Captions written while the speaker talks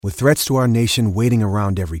With threats to our nation waiting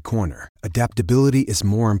around every corner, adaptability is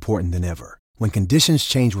more important than ever. When conditions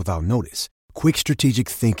change without notice, quick strategic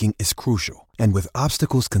thinking is crucial. And with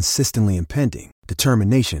obstacles consistently impending,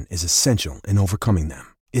 determination is essential in overcoming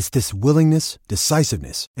them. It's this willingness,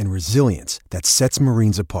 decisiveness, and resilience that sets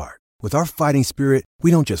Marines apart. With our fighting spirit, we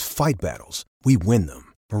don't just fight battles, we win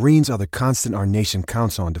them. Marines are the constant our nation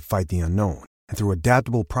counts on to fight the unknown. And through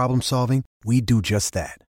adaptable problem solving, we do just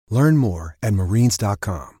that. Learn more at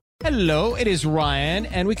marines.com. Hello, it is Ryan,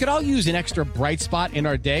 and we could all use an extra bright spot in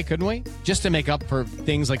our day, couldn't we? Just to make up for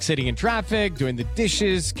things like sitting in traffic, doing the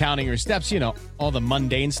dishes, counting your steps, you know, all the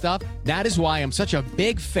mundane stuff. That is why I'm such a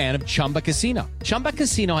big fan of Chumba Casino. Chumba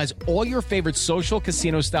Casino has all your favorite social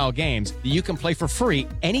casino-style games that you can play for free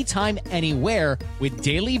anytime, anywhere with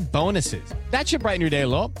daily bonuses. That should brighten your day a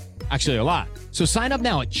little. Actually, a lot. So sign up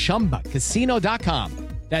now at ChumbaCasino.com.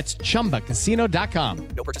 That's ChumbaCasino.com.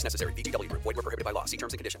 No purchase necessary. VGW Group. Void where prohibited by law. See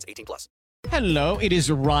terms and conditions. 18+. Hello, it is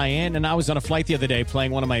Ryan, and I was on a flight the other day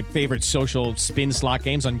playing one of my favorite social spin slot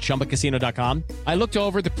games on ChumbaCasino.com. I looked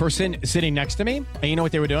over the person sitting next to me, and you know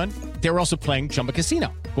what they were doing? They were also playing Chumba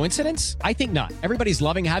Casino. Coincidence? I think not. Everybody's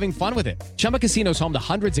loving having fun with it. Chumba Casino is home to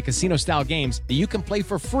hundreds of casino-style games that you can play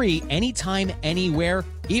for free anytime, anywhere,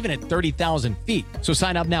 even at 30,000 feet. So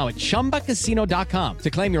sign up now at ChumbaCasino.com to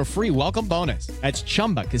claim your free welcome bonus. That's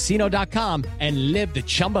ChumbaCasino.com and live the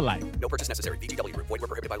Chumba life. No purchase necessary. VGW Group. Void where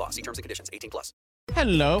prohibited by law. See terms and conditions. 18+.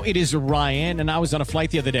 Hello, it is Ryan, and I was on a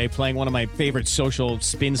flight the other day playing one of my favorite social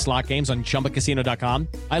spin slot games on ChumbaCasino.com.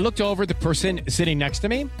 I looked over the person sitting next to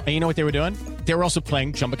me, and you know what they were doing? They were also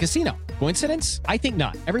playing Chumba Casino. Coincidence? I think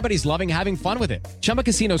not. Everybody's loving having fun with it. Chumba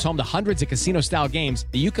Casino is home to hundreds of casino-style games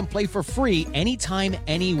that you can play for free anytime,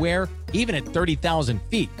 anywhere, even at 30,000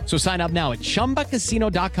 feet. So sign up now at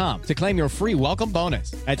ChumbaCasino.com to claim your free welcome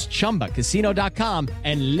bonus. That's ChumbaCasino.com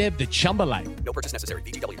and live the Chumba life. No purchase necessary.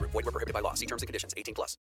 VGW Group. Void where prohibited by law. See terms and conditions.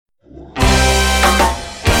 18+.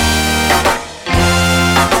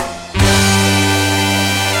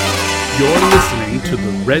 You're listening to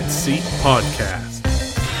the Red Seat Podcast.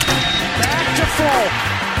 Back to full.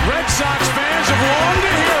 Red Sox fans have longed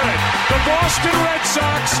to hear it. The Boston Red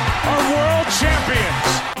Sox are world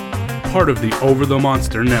champions. Part of the Over the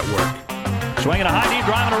Monster Network. Swinging a high deep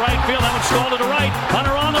drive to right field. That one stalled to the right.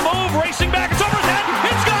 Hunter on the move, racing back. It's over his head.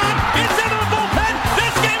 It's gone. It's into the bullpen.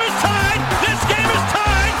 This game is tied. This game is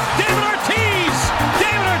tied. David Ortiz.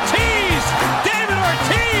 David Ortiz. David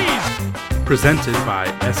Ortiz. Presented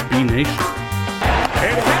by SB Nation.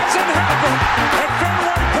 It hasn't happened at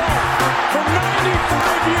Fenway Park for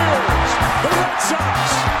 95 years. The Red Sox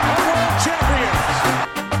are world champions.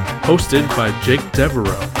 Hosted by Jake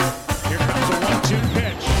Devereaux. Here comes a 1-2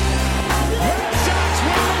 pitch. Red Sox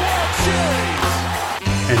win the World Series.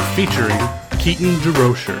 And featuring Keaton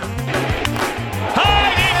DeRocher.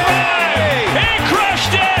 High deep right. He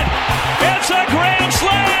crushed it. It's a grand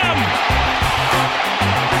slam.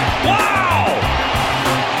 Wow.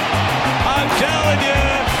 I'm telling you,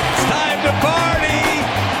 it's time to party.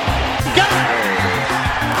 Got it.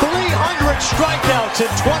 300 strikeouts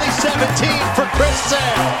in 2017 for Chris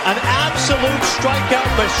Sale. An absolute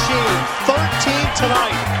strikeout machine. 13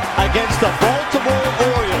 tonight against the Baltimore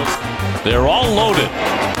Orioles. They're all loaded.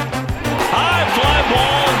 High fly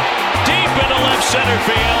ball, deep into left center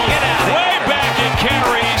field. Way back it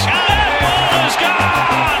carries. That ball is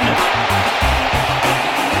gone.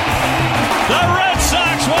 The Red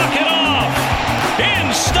Sox walk it off in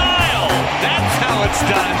style. That's how it's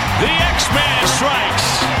done. The X-Man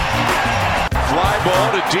strikes. Fly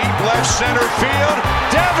ball to deep left center field.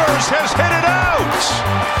 Devers has hit it out.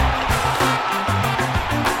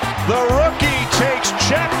 The rookie takes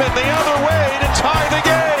Chapman the other way to tie the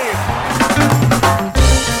game.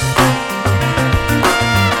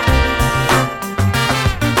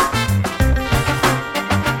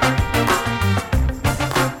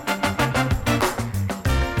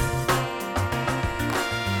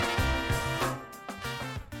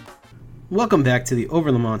 Welcome back to the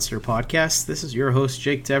Over the Monster podcast. This is your host,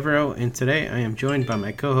 Jake Devereaux, and today I am joined by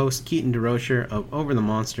my co-host, Keaton DeRocher of Over the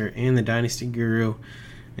Monster and the Dynasty Guru,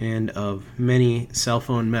 and of many cell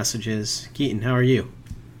phone messages. Keaton, how are you?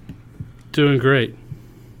 Doing great.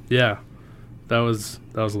 Yeah, that was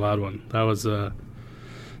a loud one. That was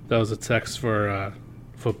a text for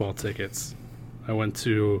football tickets. I went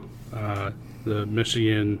to the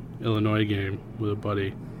Michigan-Illinois game with a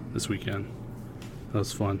buddy this weekend. That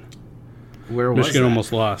was fun. Where was Michigan that?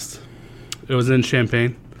 almost lost. It was in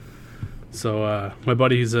Champaign. So my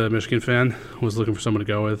buddy, he's a Michigan fan, was looking for someone to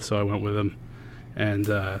go with, so I went with him. And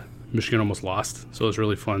Michigan almost lost, so it was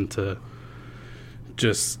really fun to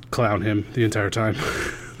just clown him the entire time.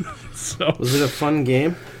 So Was it a fun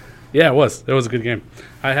game? Yeah, it was. It was a good game.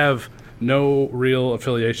 I have no real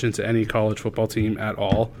affiliation to any college football team at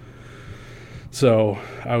all, so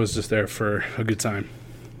I was just there for a good time.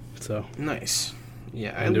 So Nice.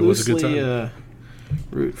 Yeah, And I it was a good loosely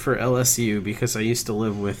root for LSU because I used to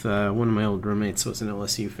live with one of my old roommates was an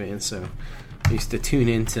LSU fan, so I used to tune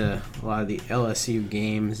into a lot of the LSU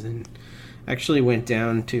games and actually went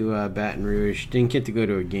down to Baton Rouge. Didn't get to go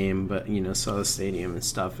to a game, but saw the stadium and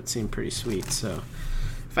stuff. It seemed pretty sweet. So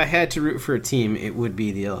if I had to root for a team, it would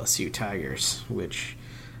be the LSU Tigers, which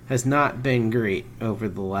has not been great over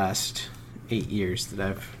the last 8 years that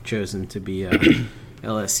I've chosen to be a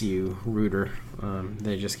LSU rooter.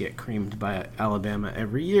 They just get creamed by Alabama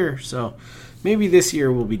every year, so maybe this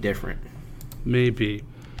year will be different. maybe.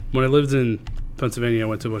 When I lived in Pennsylvania, I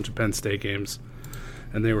went to a bunch of Penn State games,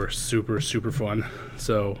 and they were super, super fun.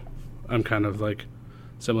 So I'm kind of like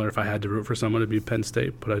similar. If I had to root for someone, it'd be Penn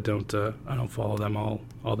State, but I don't follow them all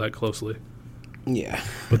that closely. Yeah.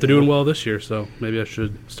 But they're doing well this year, so maybe I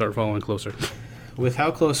should start following closer. With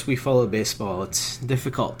how close we follow baseball, it's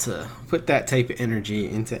difficult to put that type of energy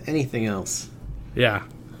into anything else. Yeah,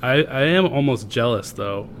 I am almost jealous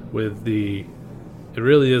though. It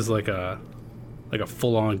really is like a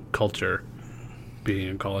full-on culture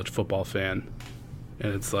being a college football fan,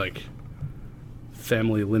 and it's like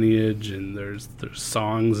family lineage, and there's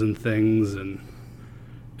songs and things, and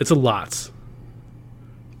it's a lot.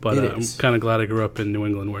 But I'm kind of glad I grew up in New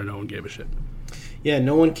England where no one gave a shit. Yeah,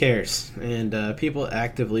 no one cares, and people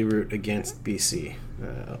actively root against BC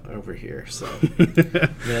over here. So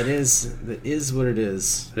that is what it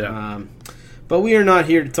is. Yeah. But we are not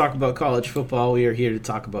here to talk about college football. We are here to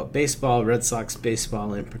talk about baseball, Red Sox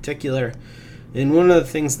baseball in particular. And one of the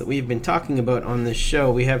things that we've been talking about on this show,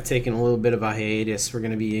 we have taken a little bit of a hiatus. We're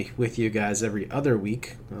going to be with you guys every other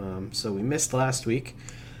week. So we missed last week.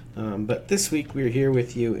 But this week we're here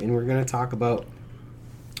with you, and we're going to talk about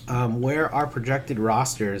where our projected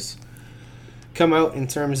rosters come out in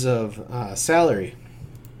terms of salary.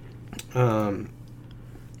 And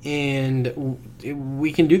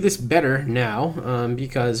we can do this better now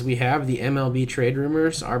because we have the MLB trade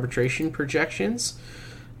rumors arbitration projections.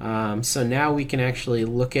 So now we can actually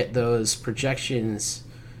look at those projections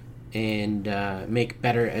and make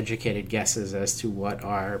better educated guesses as to what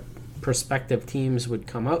our prospective teams would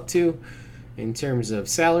come out to in terms of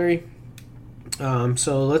salary.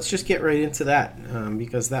 So let's just get right into that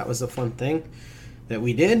because that was a fun thing that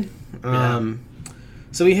we did.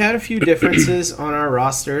 So we had a few differences on our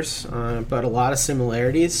rosters, but a lot of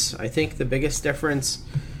similarities. I think the biggest difference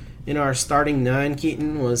in our starting nine,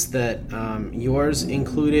 Keaton, was that yours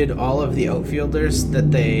included all of the outfielders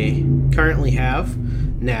that they currently have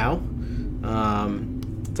now.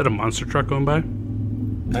 Is that a monster truck going by?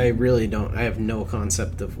 I really don't. I have no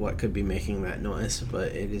concept of what could be making that noise, but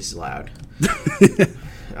it is loud.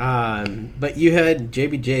 But you had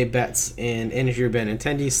JBJ, Betts, and Andrew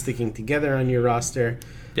Benintendi sticking together on your roster.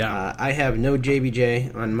 Yeah. I have no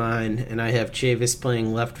JBJ on mine, and I have Chavis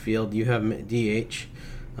playing left field. You have him at DH.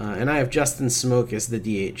 And I have Justin Smoke as the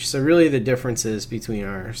DH. So really the differences between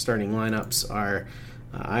our starting lineups are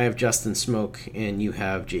I have Justin Smoke and you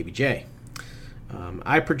have JBJ.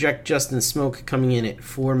 I project Justin Smoke coming in at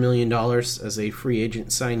 $4 million as a free agent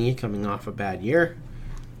signee coming off a bad year.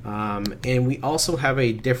 And we also have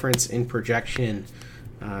a difference in projection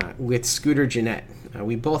with Scooter Gennett.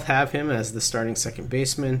 We both have him as the starting second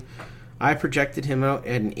baseman. I projected him out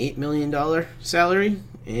at an $8 million salary,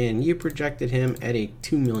 and you projected him at a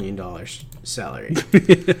 $2 million salary.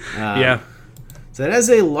 Yeah. So that is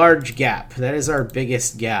a large gap. That is our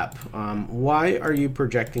biggest gap. Why are you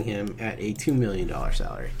projecting him at a $2 million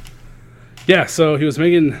salary? Yeah, so he was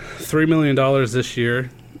making $3 million this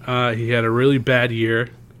year. He had a really bad year,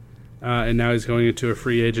 and now he's going into a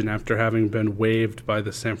free agent after having been waived by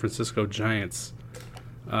the San Francisco Giants.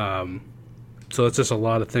 So it's just a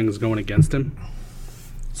lot of things going against him.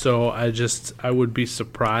 So I would be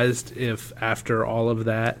surprised if after all of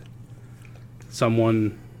that,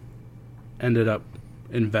 someone ended up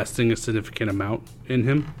investing a significant amount in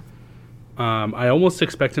him. I almost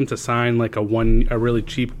expect him to sign like a really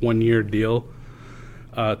cheap 1-year deal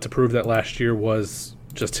to prove that last year was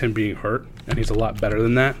just him being hurt, and he's a lot better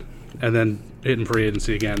than that, and then hitting free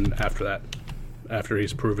agency again after that, after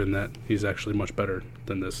he's proven that he's actually much better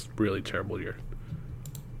than this really terrible year.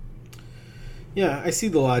 Yeah, I see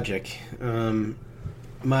the logic.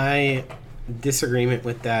 My disagreement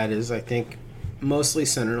with that is I think mostly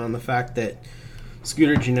centered on the fact that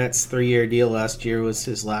Scooter Gennett's 3-year deal last year was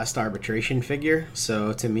his last arbitration figure.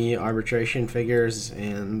 So to me, arbitration figures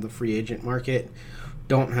and the free agent market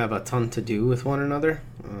don't have a ton to do with one another,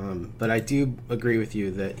 but I do agree with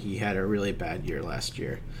you that he had a really bad year last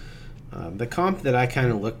year. The comp that I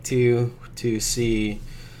kind of looked to see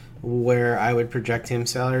where I would project him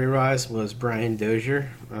salary-wise was Brian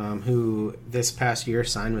Dozier, who this past year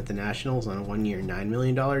signed with the Nationals on a one-year $9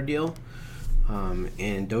 million deal.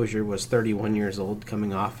 And Dozier was 31 years old,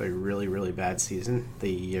 coming off a really, really bad season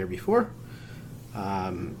the year before.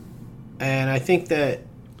 And I think that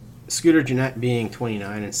Scooter Gennett being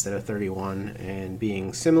 29 instead of 31 and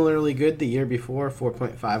being similarly good the year before,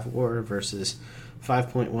 4.5 WAR versus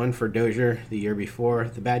 5.1 for Dozier the year before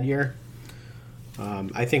the bad year.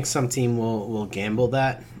 I think some team will gamble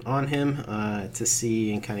that on him to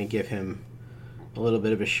see and kind of give him a little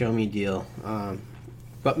bit of a show-me deal.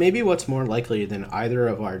 But maybe what's more likely than either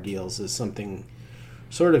of our deals is something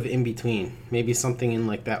sort of in between. Maybe something in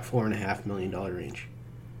like that $4.5 million range.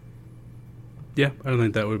 Yeah, I don't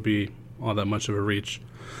think that would be all that much of a reach.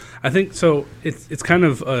 I think so. It's kind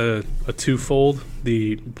of a twofold.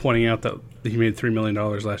 The pointing out that he made $3 million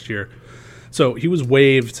last year. So he was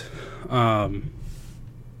waived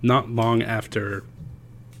not long after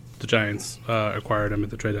the Giants acquired him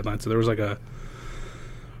at the trade deadline. So there was like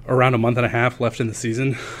around a month and a half left in the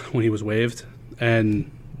season when he was waived, and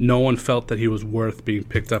no one felt that he was worth being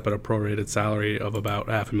picked up at a prorated salary of about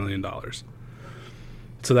 $500,000.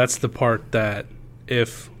 So that's the part that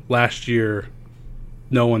if last year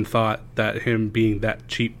no one thought that him being that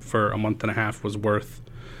cheap for a month and a half was worth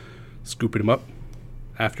scooping him up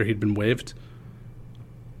after he'd been waived,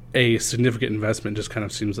 a significant investment just kind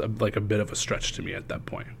of seems like a bit of a stretch to me at that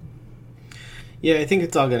point. Yeah, I think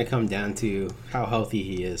it's all going to come down to how healthy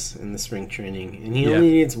he is in the spring training, and he only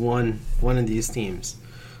needs one of these teams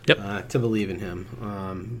to believe in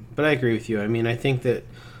him. But I agree with you. I mean, I think that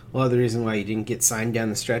a lot of the reason why he didn't get signed down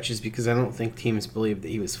the stretch is because I don't think teams believed that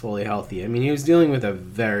he was fully healthy. I mean, he was dealing with a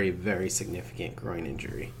very, very significant groin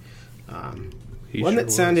injury. One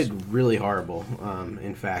that sounded really horrible,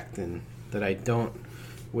 in fact, and that I don't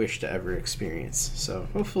wish to ever experience. So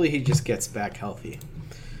hopefully he just gets back healthy.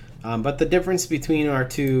 But the difference between our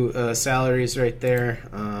two salaries right there,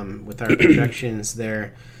 with our projections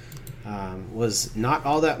there, was not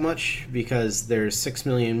all that much, because there's $6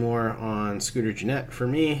 million more on Scooter Gennett for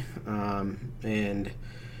me, and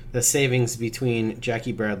the savings between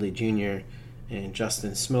Jackie Bradley Jr. and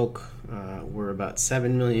Justin Smoke were about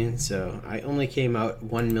 $7 million. So I only came out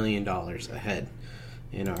 $1 million ahead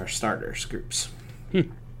in our starters groups.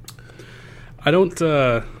 I don't.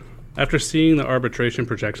 After seeing the arbitration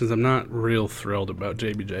projections, I'm not real thrilled about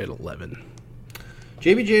JBJ at 11.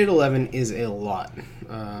 JBJ at 11 is a lot.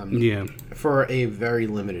 Yeah. For a very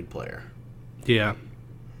limited player. Yeah.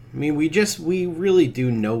 I mean, we really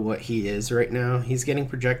do know what he is right now. He's getting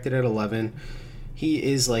projected at 11. He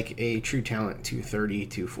is like a true talent 230,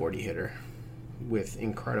 240 hitter with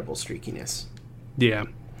incredible streakiness. Yeah.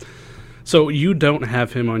 So you don't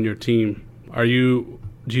have him on your team. Do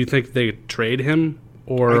you think they trade him?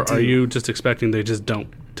 Or are you just expecting they just don't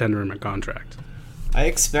tender him a contract? I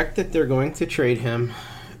expect that they're going to trade him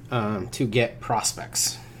to get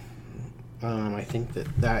prospects. I think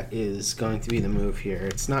that is going to be the move here.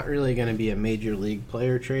 It's not really going to be a major league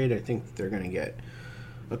player trade. I think that they're going to get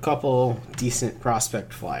a couple decent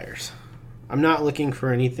prospect flyers. I'm not looking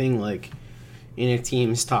for anything like in a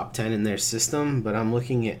team's top 10 in their system, but I'm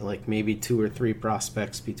looking at like maybe 2 or 3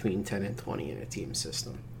 prospects between 10 and 20 in a team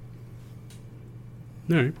system.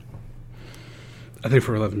 All right. I think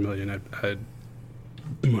for $11 million, I'd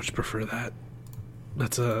much prefer that.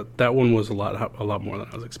 That one was a lot more than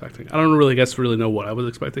I was expecting. I don't really know what I was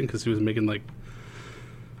expecting, because he was making like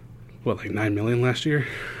 $9 million last year.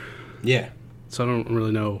 Yeah. So I don't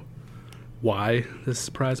really know why this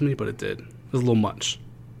surprised me, but it did. It was a little much.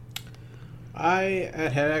 I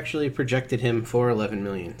had actually projected him for $11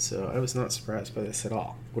 million, so I was not surprised by this at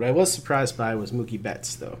all. What I was surprised by was Mookie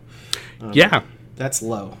Betts, though. Yeah. That's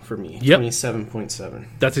low for me. Yep. 27.7.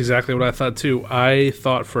 That's exactly what I thought, too. I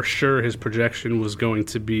thought for sure his projection was going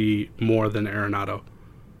to be more than Arenado.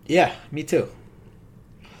 Yeah, me too.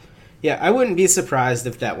 Yeah, I wouldn't be surprised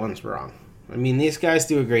if that one's wrong. I mean, these guys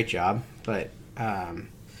do a great job, but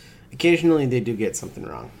occasionally they do get something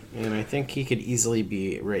wrong. And I think he could easily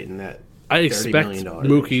be right in that I expect $30 million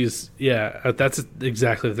Mookie's, that's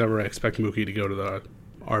exactly the number I expect Mookie to go to the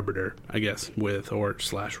arbiter, I guess, with, or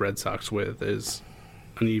 / Red Sox with, is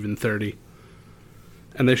an even 30.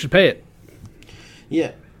 And they should pay it.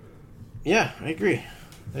 Yeah. Yeah, I agree.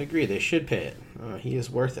 They should pay it. He is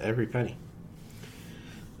worth every penny.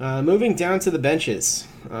 Moving down to the benches.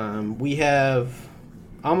 We have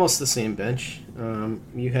almost the same bench.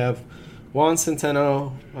 You have Juan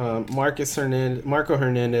Centeno, Marco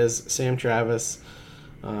Hernandez, Sam Travis,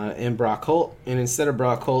 and Brock Holt. And instead of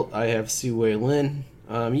Brock Holt, I have Su-Wei Lin.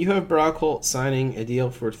 You have Brock Holt signing a deal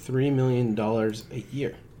for $3 million a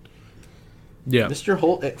year. Yeah. Mr.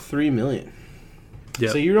 Holt at $3 million.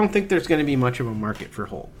 Yeah. So you don't think there's going to be much of a market for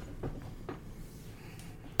Holt?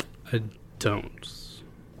 I don't.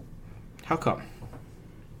 How come?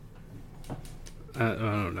 I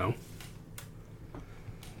don't know.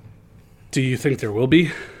 Do you think there will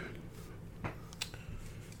be?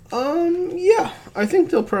 Yeah. I think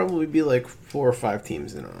there'll probably be like 4 or 5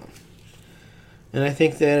 teams in a row. And I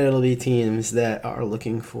think that it'll be teams that are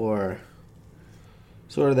looking for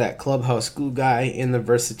sort of that clubhouse glue guy and the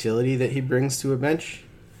versatility that he brings to a bench.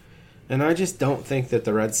 And I just don't think that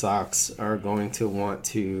the Red Sox are going to want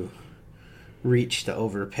to reach to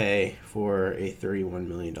overpay for a $31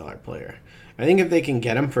 million player. I think if they can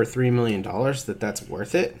get him for $3 million, that's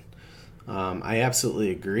worth it. I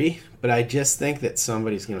absolutely agree. But I just think that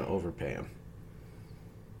somebody's going to overpay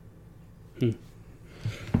him.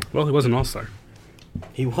 Well, he was an all-star.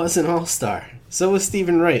 He was an all-star. So was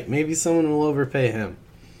Stephen Wright. Maybe someone will overpay him.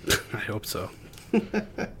 I hope so.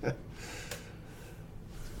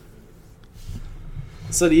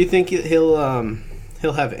 So do you think he'll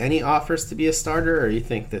have any offers to be a starter, or you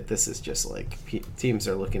think that this is just like teams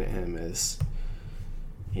are looking at him as,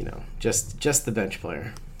 just the bench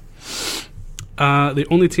player? The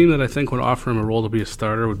only team that I think would offer him a role to be a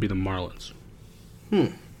starter would be the Marlins.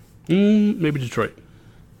 Maybe Detroit.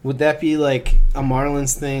 Would that be like a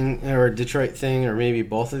Marlins thing or a Detroit thing, or maybe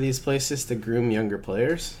both of these places to groom younger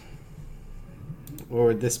players? Or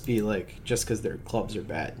would this be like just because their clubs are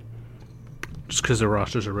bad? Just because their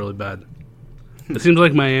rosters are really bad. It seems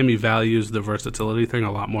like Miami values the versatility thing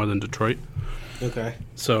a lot more than Detroit. Okay.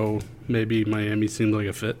 So maybe Miami seemed like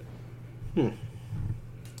a fit.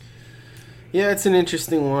 Yeah, it's an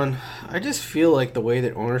interesting one. I just feel like the way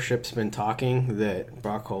that ownership's been talking that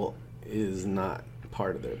Brock Holt is not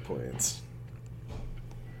part of their plans.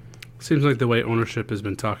 Seems like the way ownership has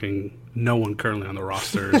been talking, no one currently on the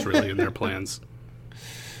roster is really in their plans.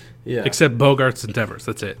 Yeah. Except Bogarts and Devers.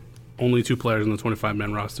 That's it. Only 2 players in the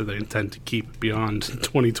 25-man roster they intend to keep beyond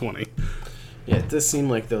 2020. Yeah, it does seem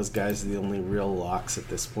like those guys are the only real locks at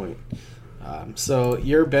this point. So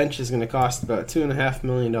your bench is going to cost about $2.5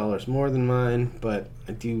 million more than mine, but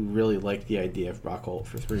I do really like the idea of Brock Holt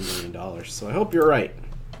for $3 million. So I hope you're right.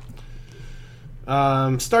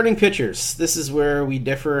 Starting pitchers. This is where we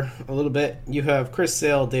differ a little bit. You have Chris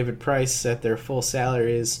Sale, David Price at their full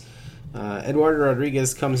salaries. Eduardo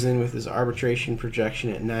Rodriguez comes in with his arbitration projection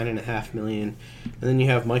at $9.5 million, and then you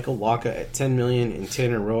have Michael Wacha at $10 million and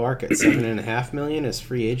Tanner Roark at $7.5 million as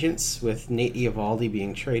free agents, with Nate Eovaldi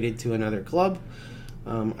being traded to another club.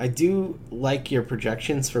 I do like your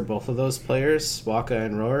projections for both of those players, Wacha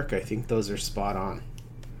and Roark. I think those are spot on.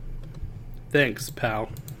 Thanks, pal.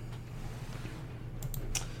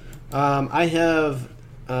 I have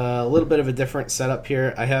a little bit of a different setup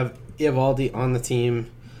here. I have Eovaldi on the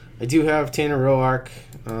team. I do have Tanner Roark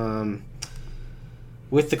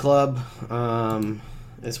with the club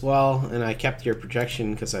as well, and I kept your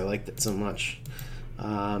projection because I liked it so much.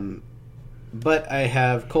 But I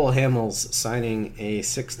have Cole Hamels signing a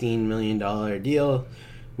 $16 million deal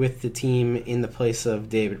with the team in the place of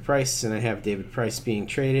David Price, and I have David Price being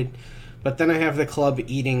traded. But then I have the club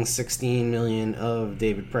eating $16 million of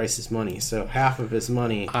David Price's money, so half of his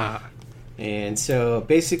money. And so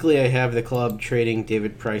basically I have the club trading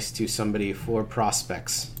David Price to somebody for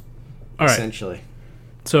prospects, essentially.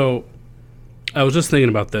 So I was just thinking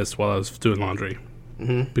about this while I was doing laundry.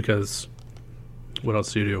 Because what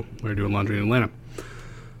else do you do? We're doing laundry in Atlanta.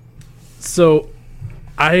 So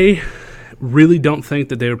I really don't think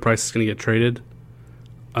that David Price is going to get traded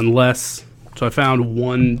unless... So I found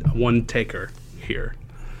one taker here.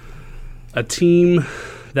 A team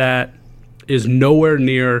that is nowhere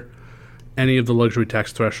near any of the luxury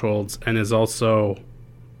tax thresholds and is also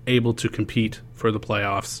able to compete for the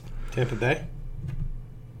playoffs. Tampa Bay?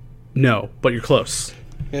 No, but you're close.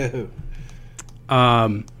 Who?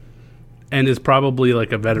 And is probably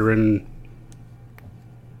like a veteran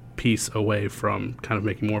piece away from kind of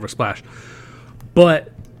making more of a splash.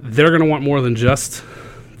 But they're going to want more than just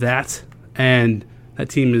that. And that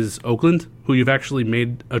team is Oakland, who you've actually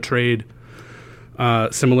made a trade in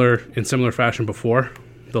similar fashion before,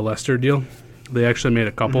 the Lester deal. They actually made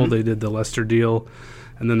a couple. They did the Lester deal,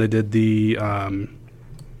 and then they did the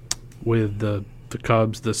with the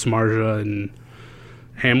Cubs, the Samardzija and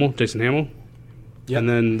Jason Hamill. Yep. And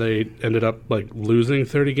then they ended up like losing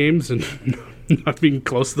 30 games and not being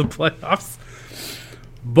close to the playoffs.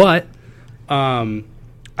 But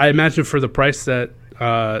I imagine for the price that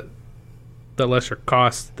the lesser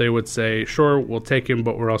cost, they would say, sure, we'll take him,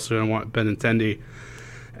 but we're also going to want Benintendi.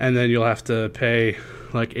 And then you'll have to pay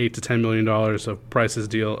like $8 to $10 million of Price's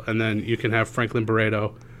deal, and then you can have Franklin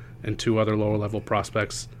Barreto and 2 other lower-level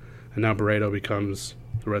prospects, and now Barreto becomes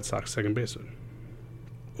the Red Sox second baseman.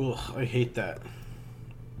 Ugh, I hate that.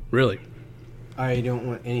 Really? I don't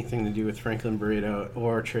want anything to do with Franklin Barreto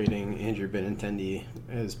or trading Andrew Benintendi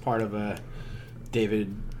as part of a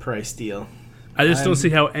David Price deal. I just don't see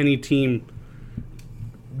how any team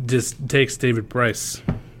just takes David Price.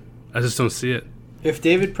 I just don't see it. If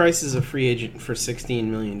David Price is a free agent for $16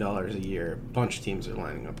 million a year, a bunch of teams are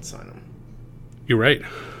lining up to sign him. You're right.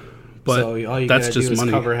 But so all you that's gotta just do is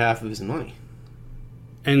money. cover half of his money.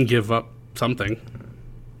 And give up something.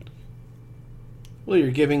 Well,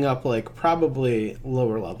 you're giving up like probably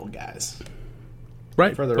lower level guys.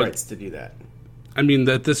 Right. For the rights to do that. I mean,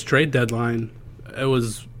 at this trade deadline, it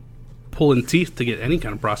was pulling teeth to get any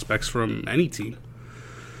kind of prospects from any team.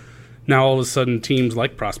 Now all of a sudden teams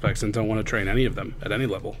like prospects and don't want to trade any of them at any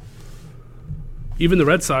level. Even the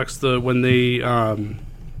Red Sox, when they who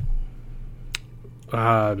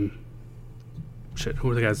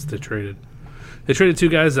were the guys that they traded? They traded 2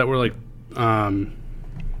 guys that were like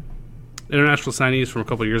international signees from a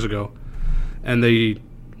couple of years ago, and they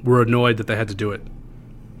were annoyed that they had to do it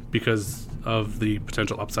because of the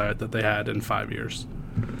potential upside that they had in 5 years.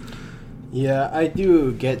 Yeah, I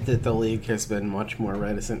do get that the league has been much more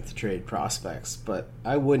reticent to trade prospects, but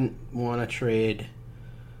I wouldn't want to trade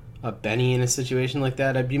a Benny in a situation like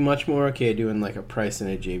that. I'd be much more okay doing like a Price and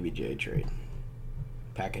a JBJ trade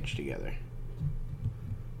packaged together.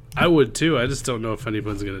 I would too. I just don't know if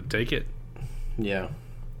anyone's going to take it. Yeah.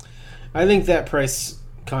 I think that Price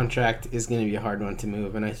contract is going to be a hard one to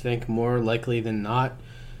move, and I think more likely than not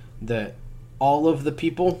that all of the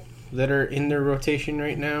people that are in their rotation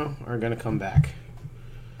right now are going to come back.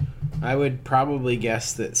 I would probably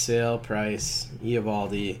guess that Sale, Price,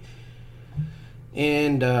 Eovaldi,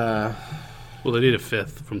 and well, they need a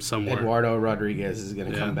 5th from somewhere. Eduardo Rodriguez is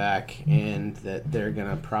going to come back, and that they're going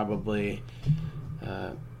to probably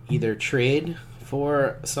either trade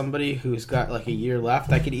for somebody who's got like a year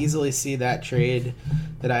left. I could easily see that trade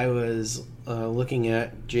that I was looking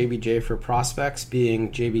at, JBJ for prospects,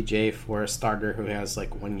 being JBJ for a starter who has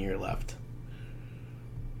like 1 year left.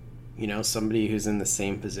 You know, somebody who's in the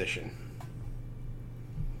same position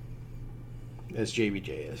as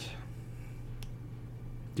JBJ is.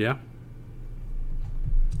 Yeah.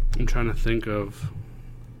 I'm trying to think of...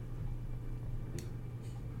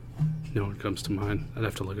 No one comes to mind. I'd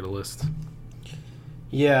have to look at a list.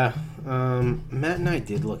 Yeah, Matt and I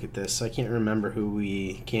did look at this. I can't remember who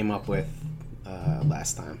we came up with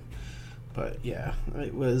last time. But yeah,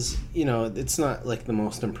 it was, you know, it's not like the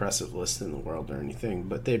most impressive list in the world or anything,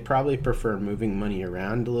 but they'd probably prefer moving money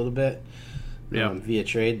around a little bit via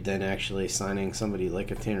trade than actually signing somebody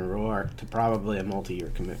like a Tanner Roark to probably a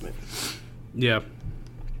multi-year commitment. Yeah.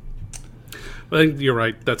 I think you're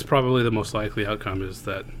right. That's probably the most likely outcome, is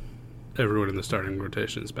that everyone in the starting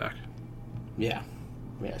rotation is back. Yeah.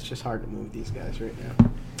 Yeah, it's just hard to move these guys right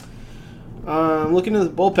now. Looking at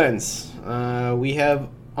the bullpens, we have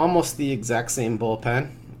almost the exact same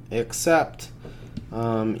bullpen, except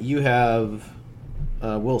you have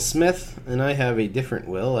Will Smith, and I have a different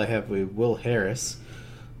Will. I have a Will Harris.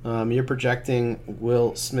 You're projecting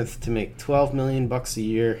Will Smith to make $12 million a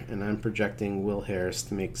year, and I'm projecting Will Harris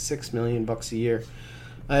to make $6 million a year.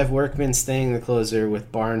 I have Workman staying the closer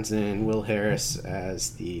with Barnes and Will Harris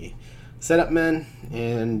as the setup men,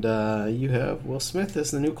 and you have Will Smith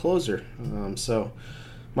as the new closer. So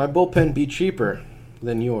my bullpen be cheaper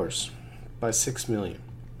than yours by $6 million.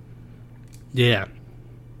 Yeah.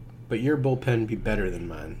 But your bullpen be better than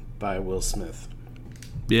mine by Will Smith.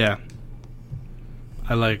 Yeah.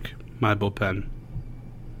 I like my bullpen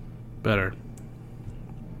better.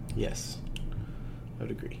 Yes, I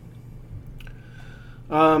would agree.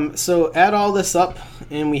 So add all this up,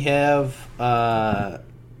 and we have $8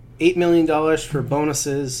 million for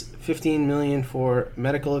bonuses, $15 million for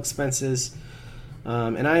medical expenses,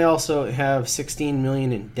 and I also have $16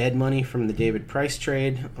 million in dead money from the David Price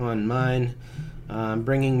trade on mine,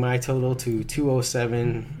 bringing my total to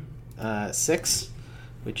 $207.6,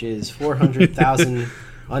 which is $400,000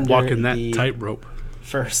 under walking that the tightrope.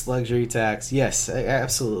 First luxury tax. Yes,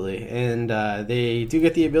 absolutely. And they do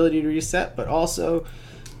get the ability to reset, but also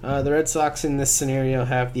the Red Sox in this scenario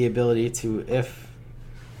have the ability to, if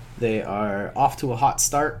they are off to a hot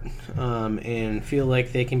start and feel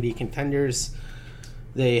like they can be contenders,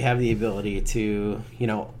 they have the ability to, you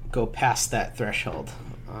know, go past that threshold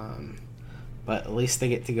but at least they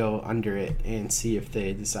get to go under it and see if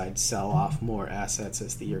they decide to sell off more assets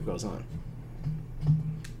as the year goes on.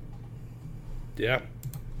 Yeah.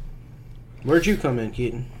 Where'd you come in,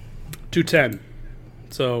 Keaton? 210.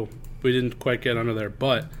 So we didn't quite get under there,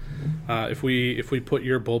 but if we put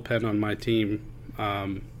your bullpen on my team,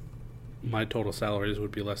 my total salaries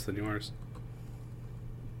would be less than yours.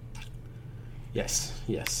 Yes.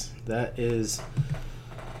 That is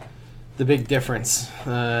the big difference.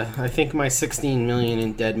 I think my $16 million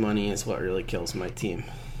in dead money is what really kills my team.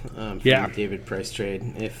 From the David Price trade.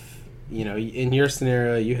 If in your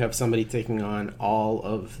scenario, you have somebody taking on all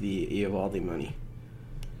of the Eovaldi money.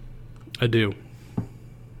 I do.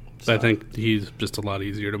 So, I think he's just a lot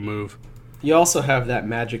easier to move. You also have that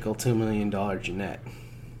magical $2 million Jeanette.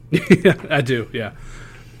 Yeah, I do, yeah.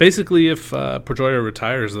 Basically, if Pedroia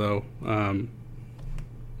retires, though,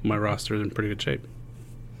 my roster is in pretty good shape.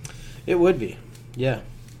 It would be. Yeah,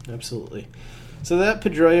 absolutely. So that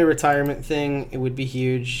Pedroia retirement thing, it would be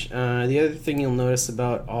huge. The other thing you'll notice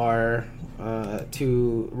about our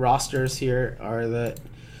two rosters here are that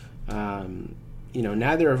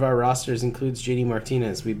neither of our rosters includes JD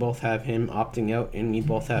Martinez. We both have him opting out, and we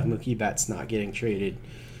both have Mookie Betts not getting traded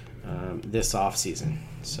this offseason.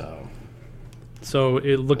 So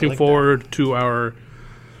looking forward to our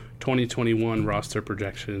 2021 roster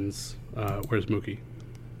projections. Where's Mookie?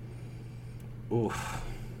 Oof.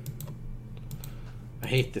 I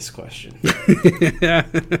hate this question.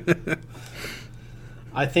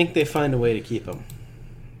 I think they find a way to keep him.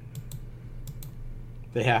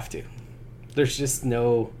 They have to. There's just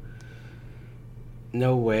no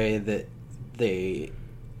way that they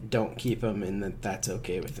don't keep him and that's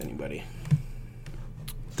okay with anybody.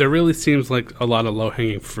 There really seems like a lot of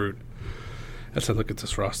low-hanging fruit as I look at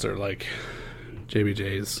this roster, like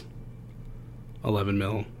JBJ's 11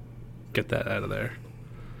 mil. Get that out of there.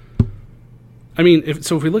 I mean,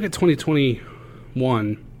 if we look at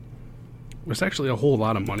 2021, there's actually a whole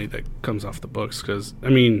lot of money that comes off the books because, I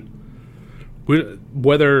mean,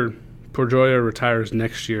 whether Pedroia retires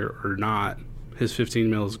next year or not, his 15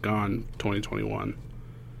 mil is gone 2021.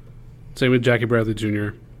 Same with Jackie Bradley Jr.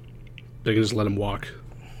 They can just let him walk.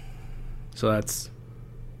 So that's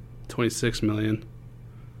 $26 million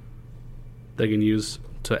they can use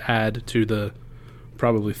to add to the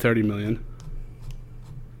probably $30 million.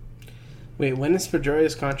 Wait, when is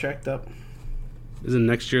Pedroia's contract up? Isn't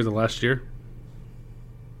next year the last year?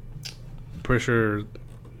 Pretty sure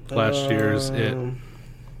last year's it.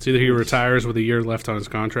 It's either he retires with a year left on his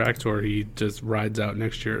contract or he just rides out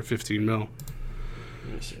next year at 15 mil.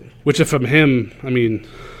 Let me see. Which if I'm him, I mean,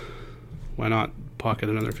 why not pocket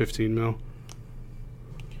another 15 mil?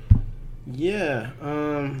 Yeah.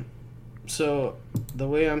 So the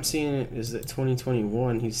way I'm seeing it is that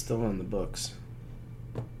 2021 he's still on the books.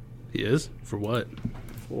 He is? For what?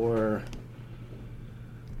 For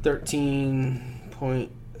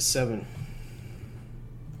 13.7.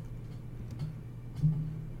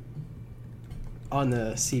 On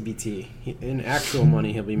the CBT. In actual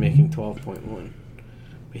money, he'll be making 12.1.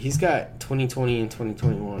 But he's got 2020 and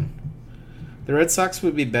 2021. The Red Sox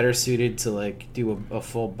would be better suited to do a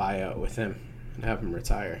full buyout with him and have him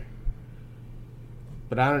retire.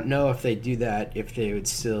 But I don't know if they do that, if they would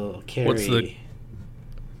still carry...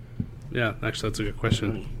 Yeah, actually, that's a good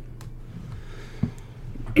question.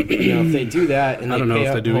 If they do that and they pay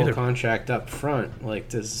out the whole either. contract up front,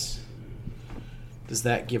 does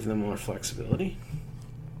that give them more flexibility?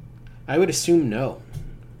 I would assume no.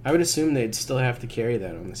 I would assume they'd still have to carry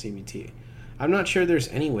that on the CBT. I'm not sure there's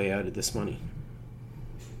any way out of this money.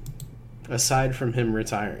 Aside from him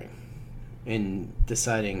retiring and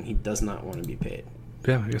deciding he does not want to be paid.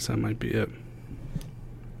 Yeah, I guess that might be it.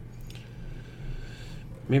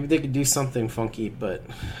 Maybe they could do something funky, but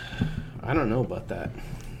I don't know about that.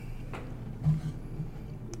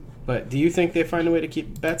 But do you think they find a way to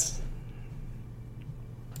keep Betts?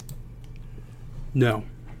 No.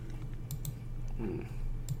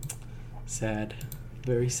 Sad.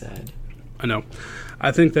 Very sad. I know.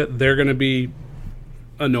 I think that they're going to be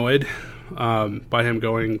annoyed by him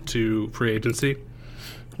going to free agency,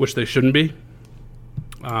 which they shouldn't be.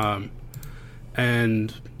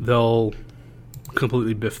 And they'll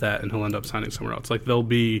completely biff that and he'll end up signing somewhere else. They'll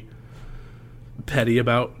be petty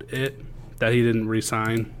about it that he didn't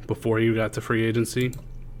re-sign before he got to free agency,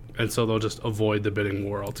 and so they'll just avoid the bidding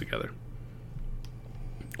war altogether.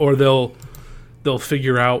 Or they'll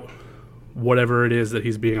figure out whatever it is that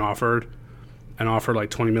he's being offered and offer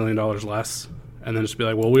 $20 million less, and then just be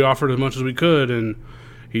like, well, we offered as much as we could and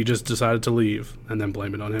he just decided to leave, and then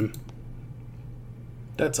blame it on him.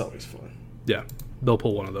 That's always fun. Yeah, they'll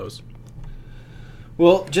pull one of those.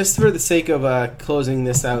 Well, just for the sake of closing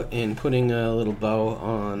this out and putting a little bow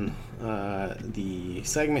on the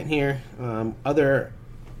segment here, other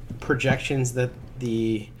projections that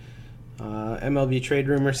the MLB Trade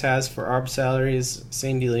Rumors has for ARB salaries: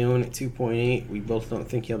 Sandy Leon at 2.8. We both don't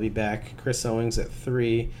think he'll be back. Chris Owings at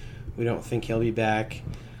 3. We don't think he'll be back.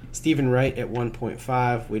 Stephen Wright at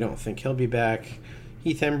 1.5. We don't think he'll be back.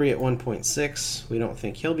 Heath Hembree at 1.6. We don't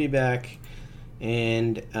think he'll be back.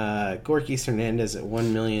 And Gorkys Hernandez at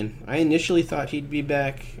 $1 million. I initially thought he'd be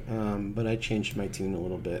back, but I changed my tune a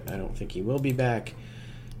little bit. I don't think he will be back.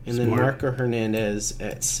 And then Marco Hernandez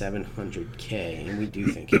at $700K, and we do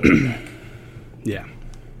think he'll be back. Yeah.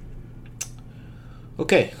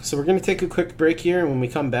 Okay, so we're going to take a quick break here, and when we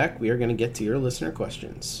come back, we are going to get to your listener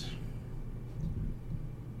questions.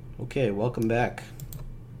 Okay, welcome back.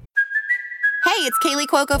 Hey, it's Kaylee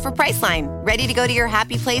Cuoco for Priceline. Ready to go to your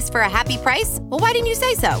happy place for a happy price? Well, why didn't you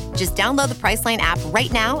say so? Just download the Priceline app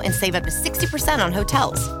right now and save up to 60% on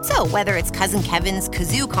hotels. So whether it's Cousin Kevin's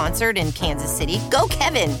Kazoo Concert in Kansas City, go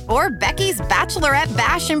Kevin, or Becky's Bachelorette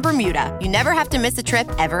Bash in Bermuda, you never have to miss a trip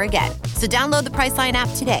ever again. So download the Priceline app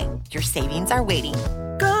today. Your savings are waiting.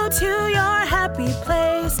 Go to your happy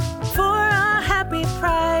place for a happy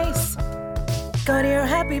price. Go to your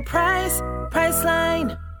happy price,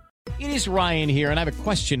 Priceline. It is Ryan here, and I have a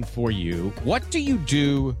question for you. What do you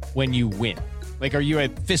do when you win? Like, are you a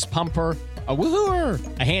fist pumper, a woo-hooer,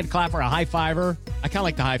 a hand clapper, a high fiver? I kind of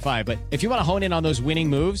like the high five, but if you want to hone in on those winning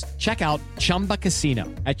moves, check out Chumba Casino.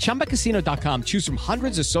 At ChumbaCasino.com, choose from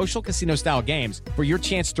hundreds of social casino-style games for your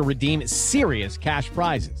chance to redeem serious cash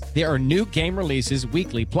prizes. There are new game releases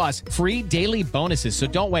weekly, plus free daily bonuses, so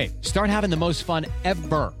don't wait. Start having the most fun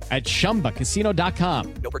ever at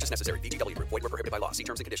ChumbaCasino.com. No purchase necessary. VGW Group. Void where prohibited by law. See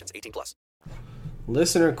terms and conditions. 18+.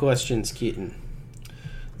 Listener questions, Keaton.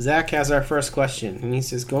 Zach has our first question, and he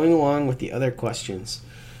says, going along with the other questions,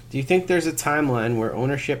 do you think there's a timeline where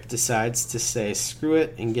ownership decides to say screw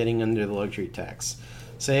it and getting under the luxury tax?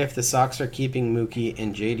 Say if the Sox are keeping Mookie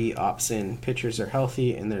and JD opts in, pitchers are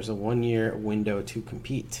healthy, and there's a 1-year window to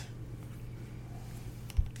compete.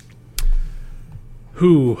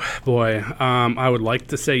 Boy. I would like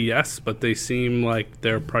to say yes, but they seem like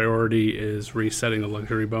their priority is resetting the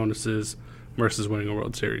luxury bonuses versus winning a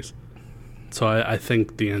World Series. So I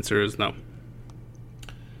think the answer is no.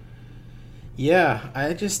 Yeah,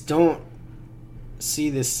 I just don't see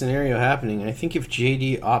this scenario happening. I think if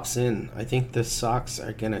JD opts in, I think the Sox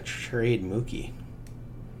are going to trade Mookie.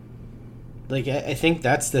 Like, I think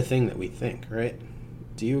that's the thing that we think, right?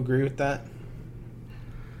 Do you agree with that?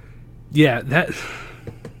 Yeah,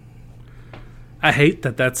 I hate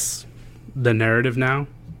that that's the narrative now,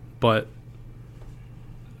 but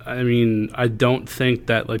I mean, I don't think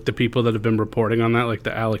that like the people that have been reporting on that, like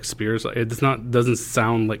the Alex Spears, doesn't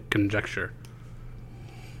sound like conjecture.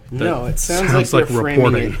 No, it sounds like they're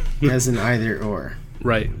reporting framing it as an either or.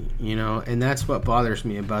 Right. You know, and that's what bothers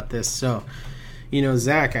me about this. So, you know,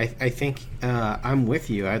 Zach, I think I'm with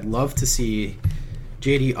you. I'd love to see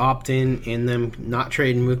JD opt in and them not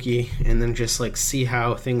trading Mookie and then just like see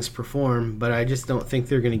how things perform. But I just don't think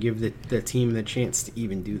they're going to give the team the chance to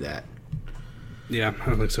even do that. Yeah, I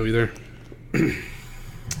don't think so either. Yeah,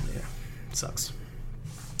 it sucks.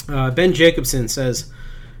 Ben Jacobson says,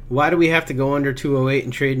 why do we have to go under 208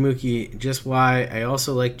 and trade Mookie? Just why. I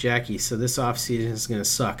also like Jackie, so this offseason is going to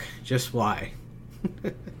suck. Just why.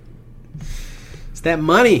 It's that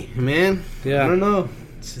money, man. Yeah. I don't know.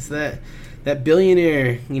 It's just that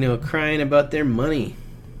billionaire, you know, crying about their money.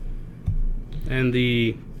 And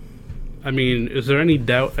I mean, is there any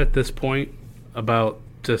doubt at this point about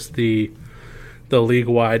just the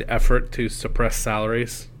league-wide effort to suppress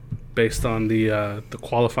salaries based on the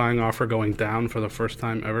qualifying offer going down for the first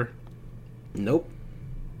time ever? Nope,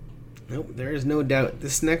 there is no doubt.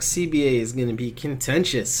 This next CBA is going to be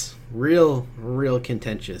contentious. Real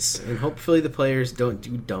contentious. And hopefully the players don't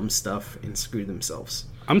do dumb stuff and screw themselves.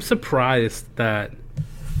 I'm surprised that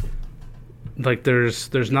like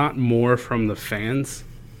there's not more from the fans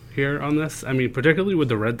here on this. I mean, particularly with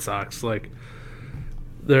the Red Sox, like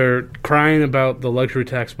they're crying about the luxury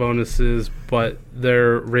tax bonuses, but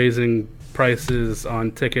they're raising prices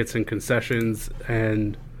on tickets and concessions,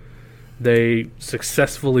 and they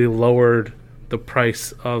successfully lowered the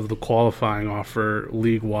price of the qualifying offer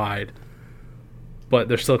league-wide, but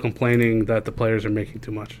they're still complaining that the players are making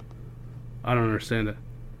too much. I don't understand it.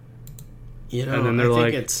 You know, and then they're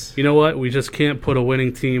like, you know what? We just can't put a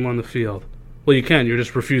winning team on the field. Well, you can. You're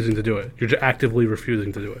just refusing to do it. You're just actively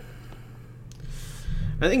refusing to do it.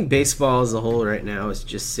 I think baseball as a whole right now is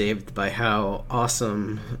just saved by how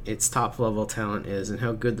awesome its top-level talent is and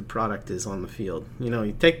how good the product is on the field. You know,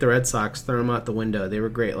 you take the Red Sox, throw them out the window. They were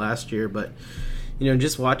great last year, but, you know,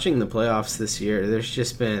 just watching the playoffs this year, there's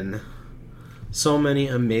just been so many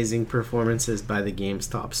amazing performances by the game's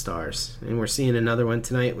top stars. And we're seeing another one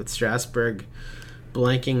tonight with Strasburg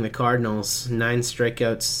blanking the Cardinals. 9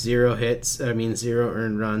 strikeouts, 0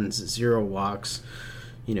 earned runs, 0 walks.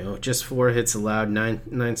 You know, just 4 hits allowed, 9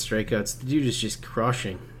 strikeouts. The dude is just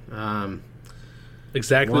crushing.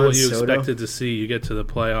 Exactly Juan what you Soto. expected to see. You get to the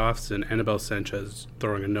playoffs, and Anibal Sanchez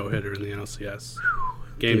throwing a no-hitter in the NLCS.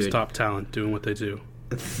 Game's Dude. top talent doing what they do.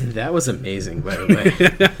 That was amazing, by the way.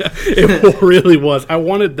 It really was. I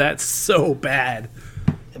wanted that so bad.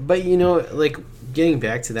 But, you know, like, getting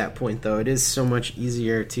back to that point, though, it is so much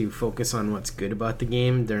easier to focus on what's good about the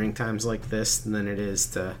game during times like this than it is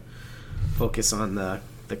to focus on the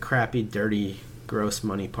crappy, dirty, gross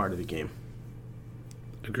money part of the game.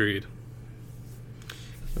 Agreed.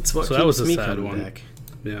 That's what So keeps that was a me sad coming one. back.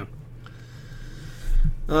 Yeah.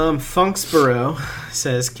 Funksboro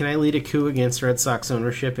says, can I lead a coup against Red Sox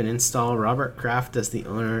ownership and install Robert Kraft as the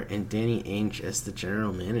owner and Danny Ainge as the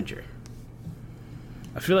general manager?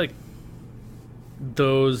 I feel like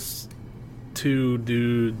those two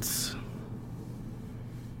dudes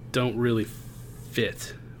don't really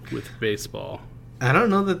fit with baseball. I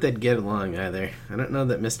don't know that they'd get along either. I don't know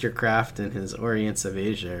that Mr. Kraft and his Orients of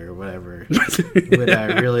Asia or whatever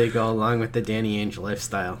would really go along with the Danny Ainge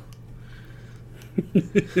lifestyle.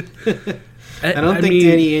 I don't think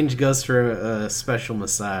Danny Ainge goes for a special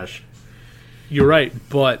massage. You're right,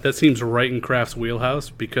 but that seems right in Kraft's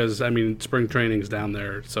wheelhouse because, I mean, spring training's down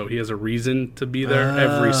there, so he has a reason to be there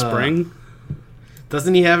every spring.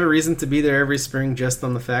 Doesn't he have a reason to be there every spring just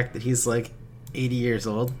on the fact that he's like 80 years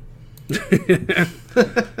old?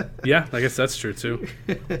 Yeah, I guess that's true too.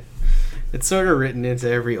 It's sort of written into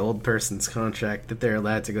every old person's contract that they're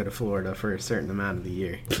allowed to go to Florida for a certain amount of the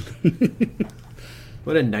year.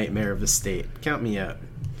 What a nightmare of a state. Count me out.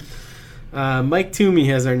 Mike Toomey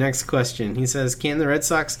has our next question. He says, can the Red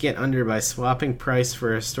Sox get under by swapping Price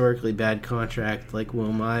for a historically bad contract like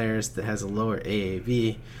Will Myers that has a lower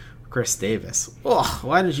AAV? Chris Davis. Oh,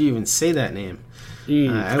 why did you even say that name?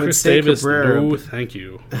 I would Chris say Davis, Cabrera, no, thank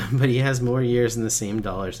you. but he has more years in the same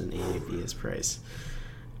dollars in AAV as Price.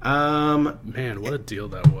 Man, what a deal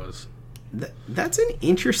that was. That's an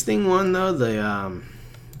interesting one, though.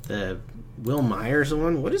 The Will Myers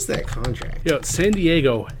one. What is that contract? Yo, San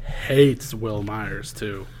Diego hates Will Myers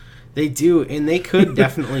too. They do, and they could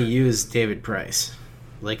definitely use David Price.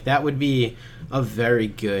 Like, that would be a very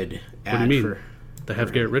good ad. What do you mean? For They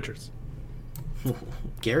have Garrett Richards.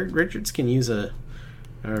 Garrett Richards can use a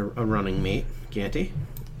running mate, can't he?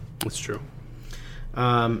 That's true.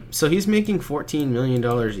 So he's making $14 million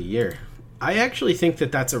a year. I actually think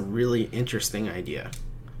that that's a really interesting idea.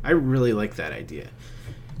 I really like that idea.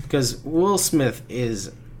 Because Will Smith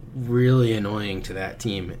is really annoying to that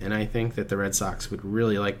team, and I think that the Red Sox would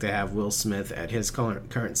really like to have Will Smith at his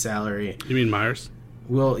current salary. You mean Myers?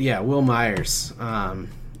 Will Myers.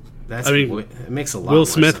 It makes a lot Will more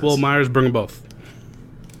Smith, sense. Will Myers, bring them both.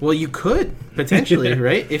 Well, you could, potentially,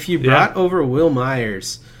 right? If you brought over Will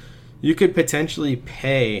Myers, you could potentially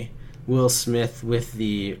pay Will Smith with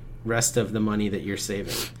the rest of the money that you're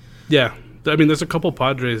saving. Yeah. I mean, there's a couple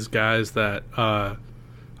Padres guys that I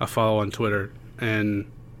follow on Twitter, and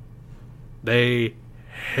they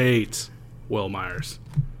hate Will Myers.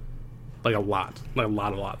 Like a lot.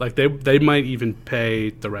 Like they might even pay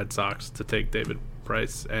the Red Sox to take David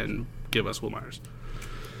Price and give us Will Myers.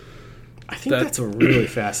 I think that's a really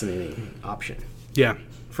fascinating option. Yeah.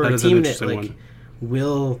 For a team that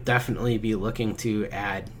will definitely be looking to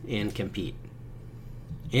add and compete.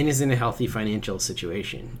 And is in a healthy financial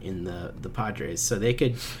situation in the Padres. So they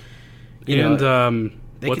could they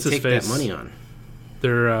what's could his take face? that money on.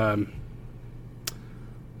 They're oh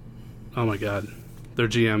my god. Their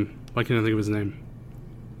GM. Why can't I think of his name?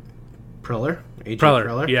 Preller? AJ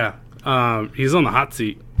Preller. Yeah. He's on the hot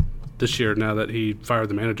seat this year now that he fired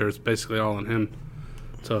the manager. It's basically all on him.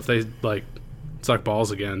 So if they suck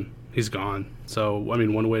balls again, he's gone. So I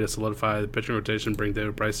mean, one way to solidify the pitching rotation, bring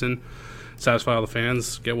David Price in, satisfy all the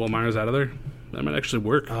fans, get Will Myers out of there. That might actually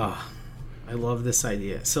work. Oh, I love this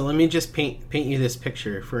idea. So let me just paint you this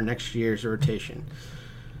picture for next year's rotation.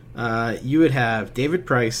 You would have David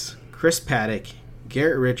Price, Chris Paddock,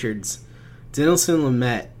 Garrett Richards, Dinelson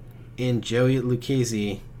Lamet, and Joey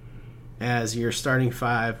Lucchesi as your starting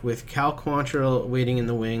five, with Cal Quantrill waiting in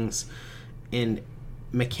the wings and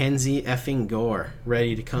Mackenzie effing Gore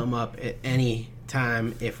ready to come up at any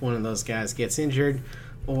time if one of those guys gets injured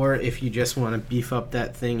or if you just want to beef up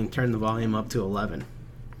that thing and turn the volume up to 11.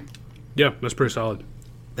 Yeah, that's pretty solid.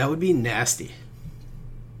 That would be nasty.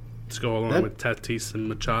 Let's go along with Tatis and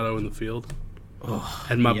Machado in the field. Oh,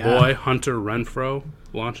 and my boy, Hunter Renfroe,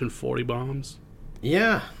 launching 40 bombs.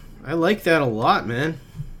 Yeah, I like that a lot, man.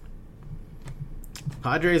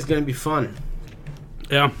 Padres going to be fun.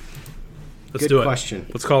 Yeah. Let's Good do it. Question.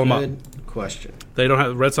 Let's call them up. Good question. They don't have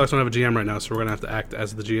the Red Sox don't have a GM right now, so we're going to have to act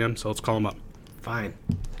as the GM, so let's call them up. Fine.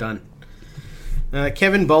 Done.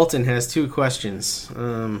 Kevin Bolton has 2 questions.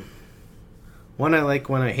 One I like,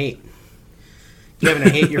 one I hate. Kevin, I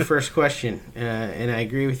hate your first question, and I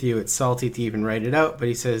agree with you. It's salty to even write it out, but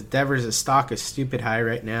he says, Devers' stock is stupid high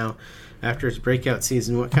right now after his breakout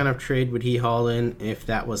season. What kind of trade would he haul in if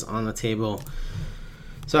that was on the table?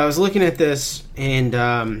 So I was looking at this, and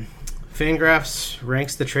Fangraphs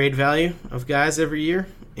ranks the trade value of guys every year.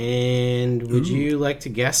 And would you like to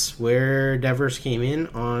guess where Devers came in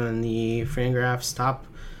on the Fangraphs top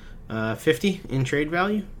 50 in trade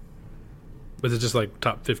value? Was it just like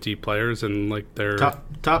top 50 players and like their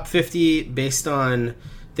top 50 based on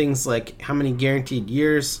things like how many guaranteed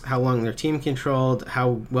years, how long their team controlled,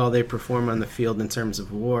 how well they perform on the field in terms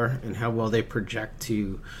of WAR, and how well they project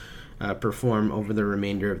to perform over the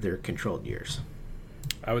remainder of their controlled years?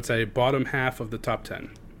 I would say bottom half of the top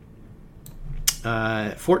 10.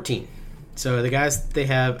 14. So the guys that they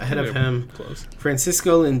have ahead of him: close.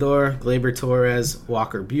 Francisco Lindor, Gleyber Torres,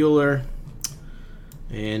 Walker Buehler.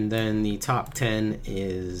 And then the top 10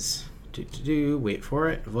 is, wait for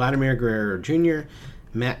it, Vladimir Guerrero Jr.,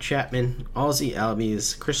 Matt Chapman, Ozzie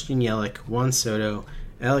Albies, Christian Yelich, Juan Soto,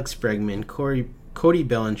 Alex Bregman, Cody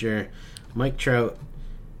Bellinger, Mike Trout,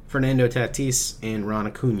 Fernando Tatis, and Ron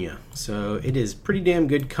Acuna. So it is pretty damn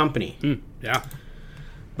good company. Yeah.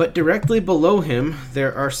 But directly below him,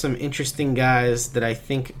 there are some interesting guys that I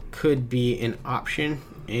think could be an option.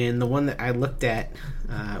 And the one that I looked at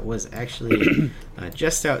was actually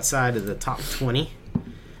just outside of the top 20.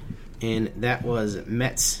 And that was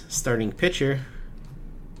Mets starting pitcher,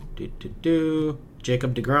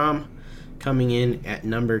 Jacob deGrom, coming in at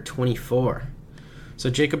number 24. So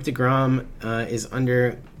Jacob deGrom is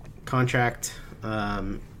under contract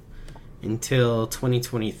until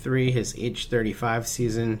 2023, his age 35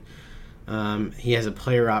 season. He has a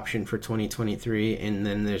player option for 2023, and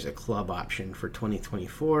then there's a club option for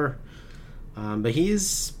 2024. But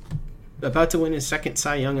he's about to win his second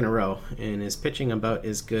Cy Young in a row, and is pitching about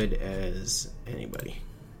as good as anybody.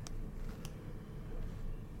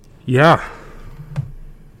 Yeah.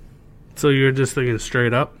 So you're just thinking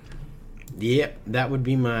straight up? Yep, that would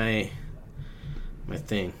be my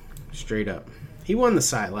thing, straight up. He won the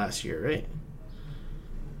Cy last year, right?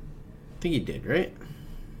 I think he did, right?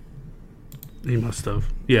 He must have.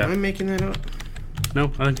 Yeah. Am I making that up?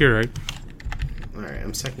 No, I think you're right. All right,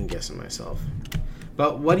 I'm second guessing myself.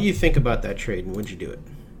 But what do you think about that trade, and would you do it?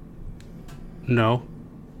 No.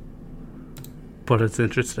 But it's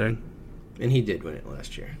interesting. And he did win it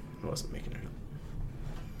last year. I wasn't making it up.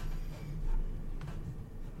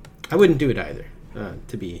 I wouldn't do it either,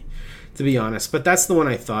 to be honest. But that's the one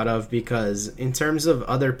I thought of because in terms of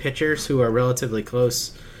other pitchers who are relatively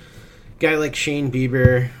close, guy like Shane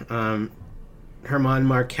Bieber, Herman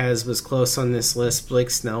Marquez was close on this list. Blake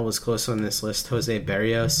Snell was close on this list. Jose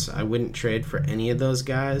Berrios. I wouldn't trade for any of those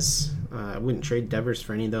guys. I wouldn't trade Devers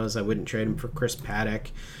for any of those. I wouldn't trade him for Chris Paddock.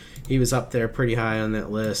 He was up there pretty high on that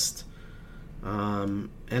list.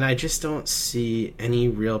 And I just don't see any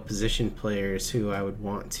real position players who I would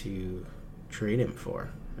want to trade him for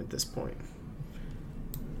at this point.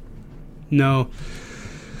 No.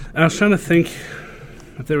 I was trying to think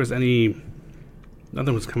if there was any...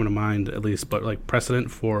 Nothing was coming to mind, at least, but like precedent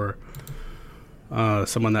for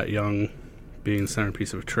someone that young being the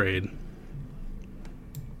centerpiece of a trade.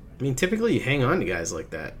 I mean, typically you hang on to guys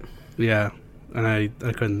like that. Yeah, and I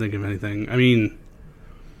couldn't think of anything. I mean,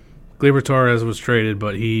 Gleyber Torres was traded,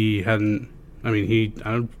 but he hadn't. I mean,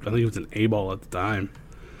 I think he was an A-ball at the time.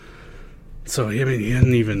 So he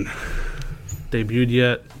hadn't even debuted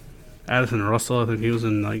yet. Addison Russell, I think he was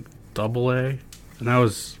in like Double-A, and that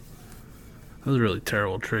was a really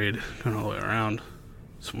terrible trade, kind of all the way around.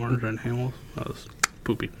 Swarner and Hamill, that was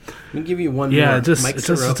poopy. Let me give you one more. Yeah, it just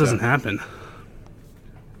doesn't happen.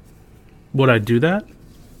 Would I do that?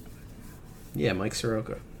 Yeah, Mike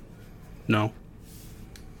Soroka. No.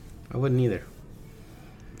 I wouldn't either.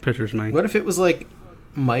 Pitcher's Mike. What if it was like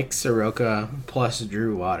Mike Soroka plus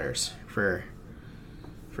Drew Waters for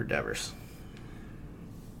Devers?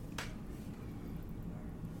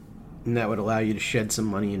 And that would allow you to shed some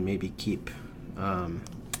money and maybe keep...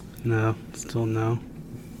 no, still no.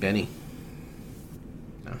 Benny.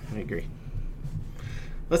 No, I agree.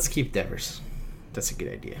 Let's keep Devers. That's a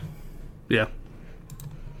good idea. Yeah.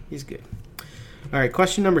 He's good. All right,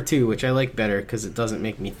 question number 2, which I like better because it doesn't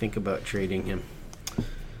make me think about trading him.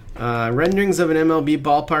 Renderings of an MLB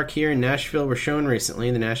ballpark here in Nashville were shown recently.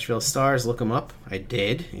 The Nashville Stars, look them up. I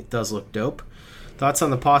did. It does look dope. Thoughts on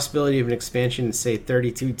the possibility of an expansion to, say,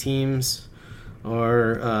 32 teams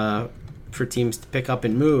or for teams to pick up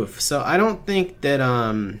and move? So I don't think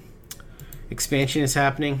that expansion is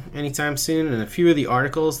happening anytime soon. And a few of the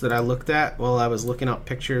articles that I looked at while I was looking up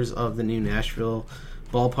pictures of the new Nashville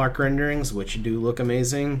ballpark renderings, which do look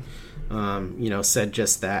amazing, said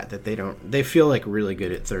just that they feel like really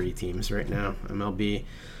good at 30 teams right now, MLB.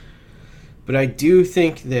 But I do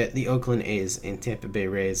think that the Oakland A's and Tampa Bay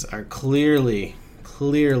Rays are clearly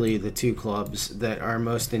the two clubs that are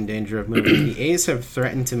most in danger of moving. The A's have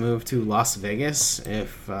threatened to move to Las Vegas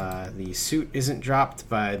if the suit isn't dropped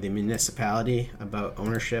by the municipality about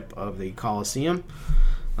ownership of the Coliseum.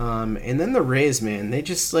 And then the Rays, man, they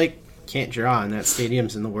just can't draw, and that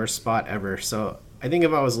stadium's in the worst spot ever. So I think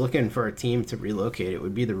if I was looking for a team to relocate, it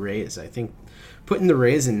would be the Rays. I think putting the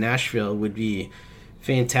Rays in Nashville would be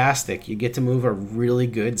fantastic. You get to move a really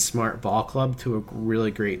good, smart ball club to a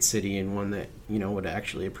really great city, and one that would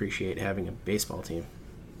actually appreciate having a baseball team.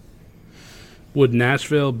 Would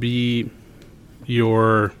Nashville be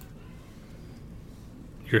your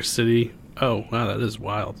city? Oh wow, that is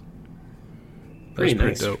wild. That's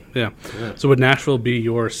pretty dope. Yeah. So would Nashville be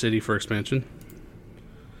your city for expansion?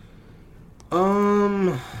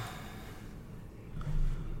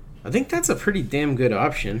 I think that's a pretty damn good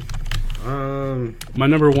option. My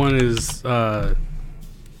number one is probably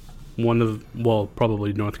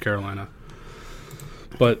North Carolina.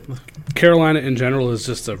 But Carolina in general is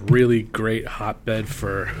just a really great hotbed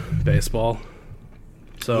for baseball.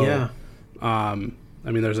 So, yeah.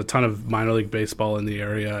 There's a ton of minor league baseball in the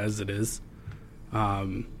area as it is.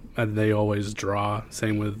 And they always draw.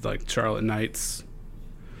 Same with Charlotte Knights.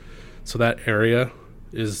 So that area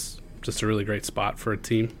is just a really great spot for a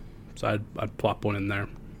team. So I'd plop one in there.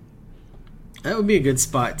 That would be a good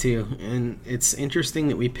spot too. And it's interesting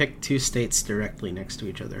that we picked two states directly next to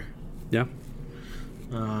each other. Yeah.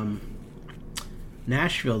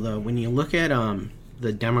 Nashville, though, when you look at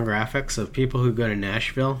the demographics of people who go to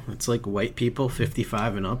Nashville, it's like white people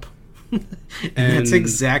 55 and up. and that's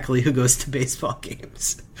exactly who goes to baseball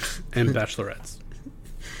games. And bachelorettes.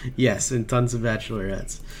 Yes, and tons of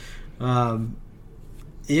bachelorettes. I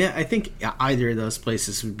think either of those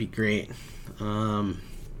places would be great. I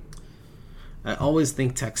always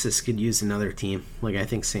think Texas could use another team. I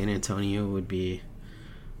think San Antonio would be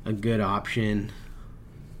a good option.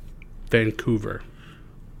 Vancouver.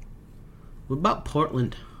 What about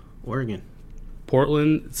Portland, Oregon?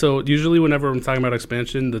 Portland. So usually whenever I'm talking about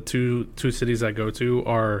expansion, the two cities I go to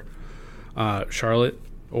are Charlotte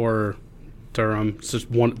or Durham. It's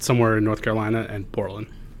just one somewhere in North Carolina, and Portland.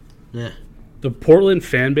 Yeah. The Portland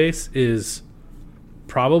fan base is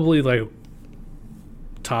probably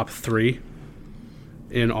top 3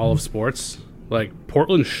 in all of sports.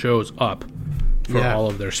 Portland shows up for all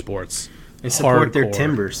of their sports. They support their Hardcore.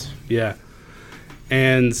 Timbers. Yeah.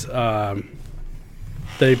 And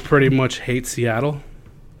they pretty much hate Seattle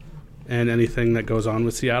and anything that goes on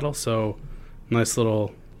with Seattle. So nice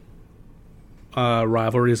little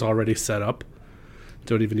rivalry is already set up.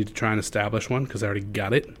 Don't even need to try and establish one because I already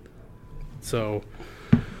got it. So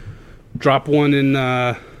drop one in,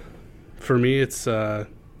 for me, it's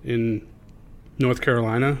in North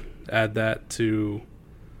Carolina. Add that to,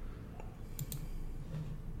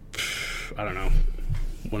 I don't know,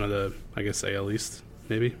 one of the, I guess, AL East,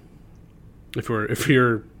 maybe. If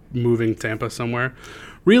you're moving Tampa somewhere.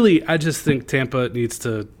 Really, I just think Tampa needs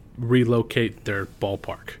to relocate their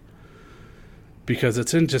ballpark because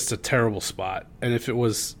it's in just a terrible spot. And if it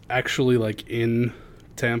was actually in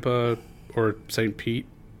Tampa or St. Pete,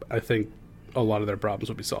 I think a lot of their problems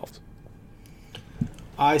would be solved.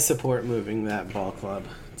 I support moving that ball club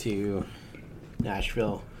to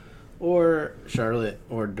Nashville or Charlotte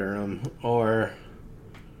or Durham or,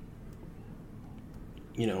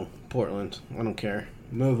 Portland. I don't care.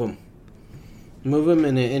 Move them.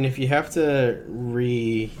 And if you have to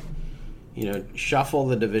shuffle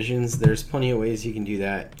the divisions, there's plenty of ways you can do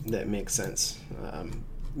that makes sense.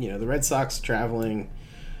 The Red Sox traveling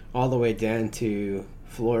all the way down to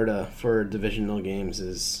Florida for divisional games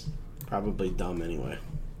is probably dumb anyway.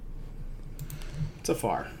 It's a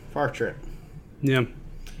far trip. Yeah.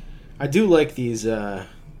 I do like these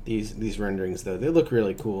renderings though. They look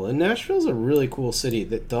really cool. And Nashville's a really cool city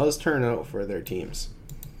that does turn out for their teams.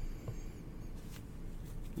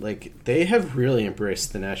 They have really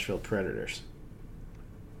embraced the Nashville Predators.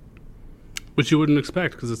 Which you wouldn't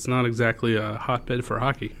expect because it's not exactly a hotbed for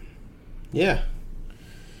hockey. Yeah.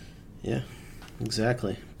 Yeah,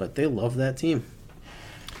 exactly. But they love that team.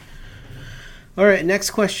 All right,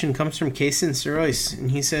 next question comes from Kaysen Sirois, and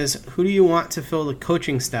he says, who do you want to fill the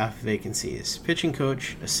coaching staff vacancies? Pitching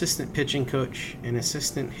coach, assistant pitching coach, and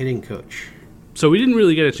assistant hitting coach. So we didn't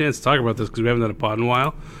really get a chance to talk about this because we haven't done a pod in a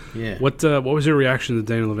while. Yeah. What was your reaction to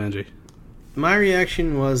Daniel Levangie? My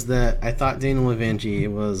reaction was that I thought Daniel Levangie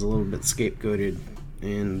was a little bit scapegoated,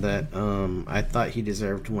 and that I thought he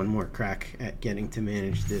deserved one more crack at getting to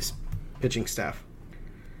manage this pitching staff.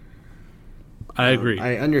 I agree.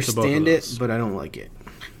 I understand it, but I don't like it.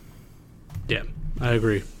 Yeah, I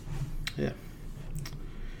agree. Yeah.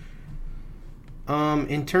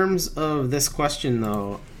 In terms of this question,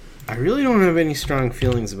 though, I really don't have any strong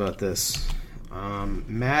feelings about this.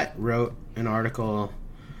 Matt wrote an article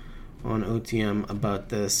on OTM about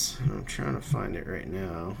this. I'm trying to find it right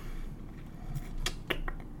now.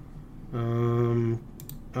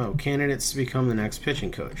 Candidates to become the next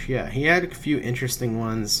pitching coach. Yeah, he had a few interesting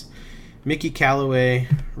ones. Mickey Callaway,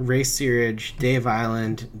 Ray Searage, Dave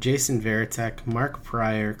Island, Jason Varitek, Mark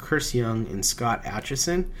Pryor, Chris Young, and Scott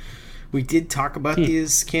Atchison. We did talk about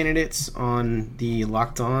these candidates on the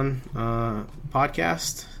Locked On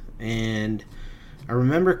podcast, and I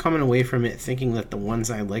remember coming away from it thinking that the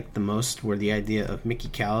ones I liked the most were the idea of Mickey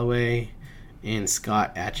Callaway and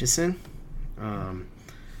Scott Atchison.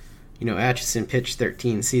 Atchison pitched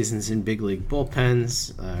 13 seasons in big league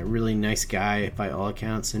bullpens. Really nice guy by all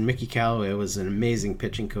accounts. And Mickey Callaway was an amazing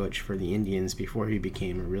pitching coach for the Indians before he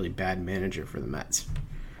became a really bad manager for the Mets.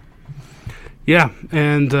 Yeah,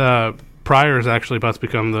 and Pryor is actually about to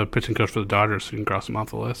become the pitching coach for the Dodgers, so you can cross him off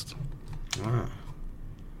the list. Wow.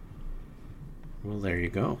 Well, there you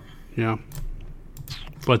go. Yeah.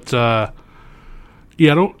 But, I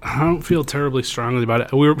don't feel terribly strongly about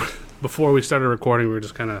it. Before we started recording, we were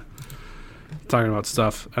just kind of talking about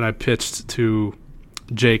stuff, and I pitched to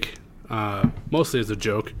Jake, mostly as a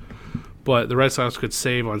joke, but the Red Sox could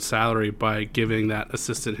save on salary by giving that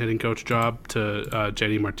assistant hitting coach job to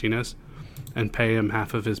JD Martinez and pay him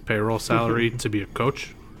half of his payroll salary to be a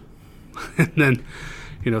coach, and then,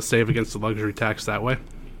 save against the luxury tax that way.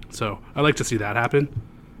 So I'd like to see that happen,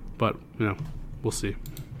 but, we'll see.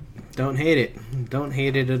 Don't hate it. Don't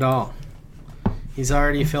hate it at all. He's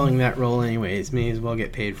already filling that role anyways. May as well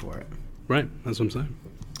get paid for it. Right. That's what I'm saying.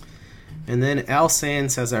 And then Al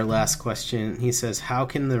Sands has our last question. He says, how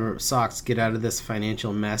can the Sox get out of this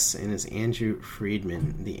financial mess, and is Andrew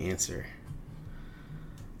Friedman the answer?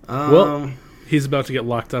 Well, he's about to get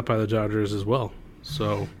locked up by the Dodgers as well.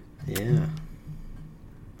 So yeah,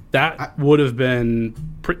 that would have been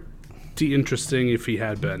pretty interesting if he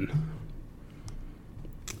had been.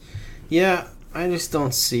 Yeah, I just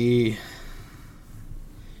don't see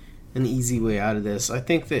an easy way out of this. I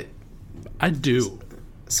think that I do.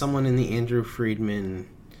 Someone in the Andrew Friedman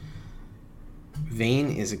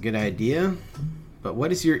vein is a good idea, but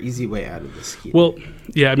what is your easy way out of this, Keith? Well,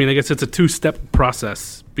 yeah, I mean, I guess it's a two-step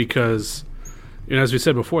process because, as we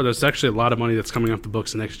said before, there's actually a lot of money that's coming off the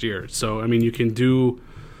books next year. So, I mean, you can do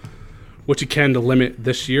what you can to limit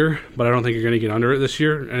this year, but I don't think you're going to get under it this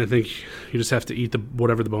year. And I think you just have to eat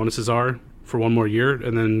whatever the bonuses are for one more year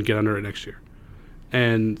and then get under it next year.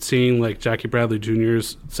 And seeing, like, Jackie Bradley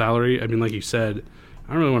Jr.'s salary, I mean, like you said,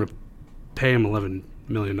 I don't really want to pay him $11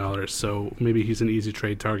 million, so maybe he's an easy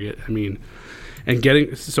trade target. I mean, and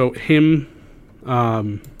him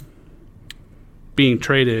being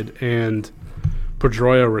traded and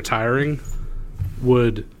Pedroia retiring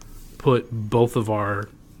would put both of our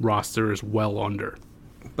rosters well under.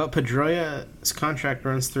 But Pedroia's contract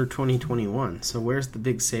runs through 2021, so where's the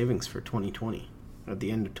big savings for 2020, at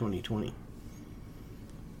the end of 2020?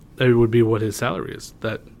 It would be what his salary is,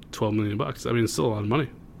 that $12 million. I mean, it's still a lot of money.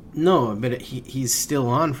 No, but he's still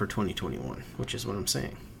on for 2021, which is what I'm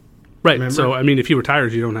saying. Right. Remember? So, I mean, if he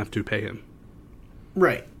retires, you don't have to pay him.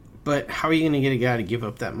 Right. But how are you going to get a guy to give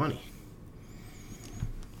up that money?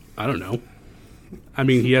 I don't know. I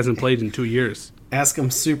mean, he hasn't played in 2 years. Ask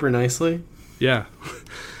him super nicely. Yeah.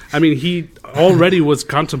 I mean, he already was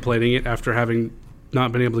contemplating it after having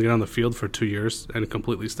not been able to get on the field for 2 years and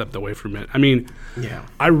completely stepped away from it. I mean, yeah.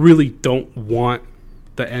 I really don't want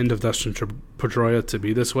the end of Dustin Pedroia to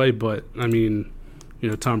be this way, but, I mean,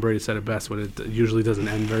 Tom Brady said it best when it usually doesn't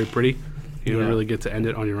end very pretty. You don't really get to end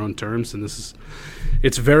it on your own terms, and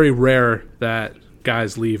it's very rare that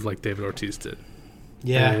guys leave like David Ortiz did.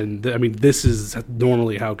 Yeah. And, I mean, this is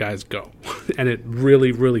normally how guys go. And it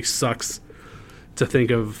really, really sucks to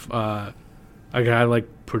think of a guy like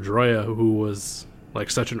Pedroia who was, like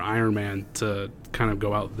such an Iron Man to kind of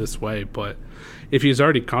go out this way. But if he's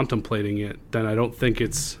already contemplating it, then I think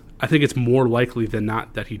it's more likely than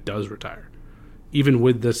not that he does retire, even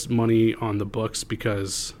with this money on the books,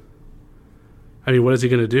 because, I mean, what is he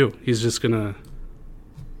going to do? He's just going to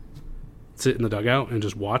sit in the dugout and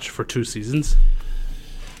just watch for 2 seasons?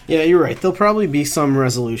 Yeah, you're right. There'll probably be some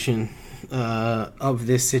resolution of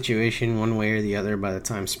this situation one way or the other by the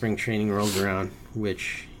time spring training rolls around,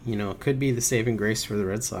 which, could be the saving grace for the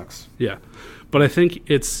Red Sox. Yeah, but I think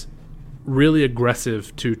it's really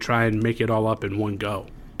aggressive to try and make it all up in one go,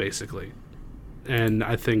 basically. And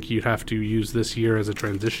I think you have to use this year as a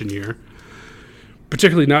transition year,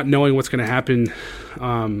 particularly not knowing what's going to happen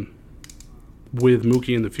with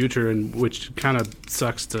Mookie in the future, and which kind of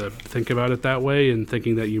sucks to think about it that way, and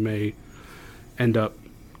thinking that you may end up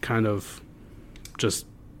kind of just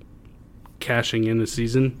cashing in a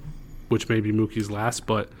season, which may be Mookie's last,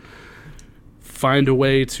 but find a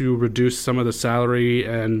way to reduce some of the salary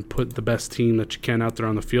and put the best team that you can out there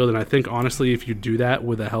on the field. And I think, honestly, if you do that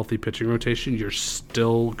with a healthy pitching rotation, you're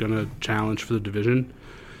still going to challenge for the division.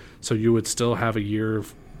 So you would still have a year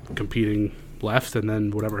of competing left, and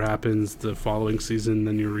then whatever happens the following season,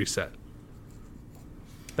 then you reset.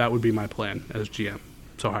 That would be my plan as GM.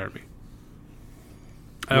 So hire me.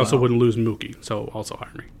 I also wouldn't lose Mookie, so also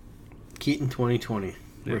hire me. Keaton 2020.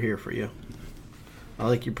 We're here for you. I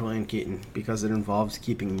like your plan, Keaton, because it involves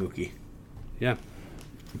keeping Mookie. Yeah.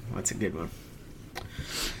 That's a good one.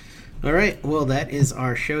 All right. Well, that is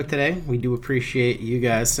our show today. We do appreciate you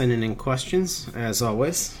guys sending in questions, as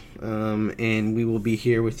always. And we will be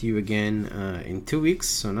here with you again in 2 weeks.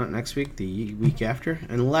 So not next week, the week after.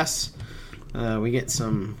 Unless we get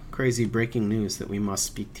some crazy breaking news that we must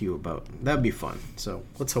speak to you about. That'd be fun. So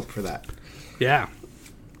let's hope for that. Yeah.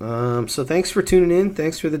 So thanks for tuning in.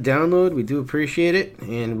 Thanks for the download. We do appreciate it.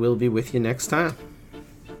 And we'll be with you next time.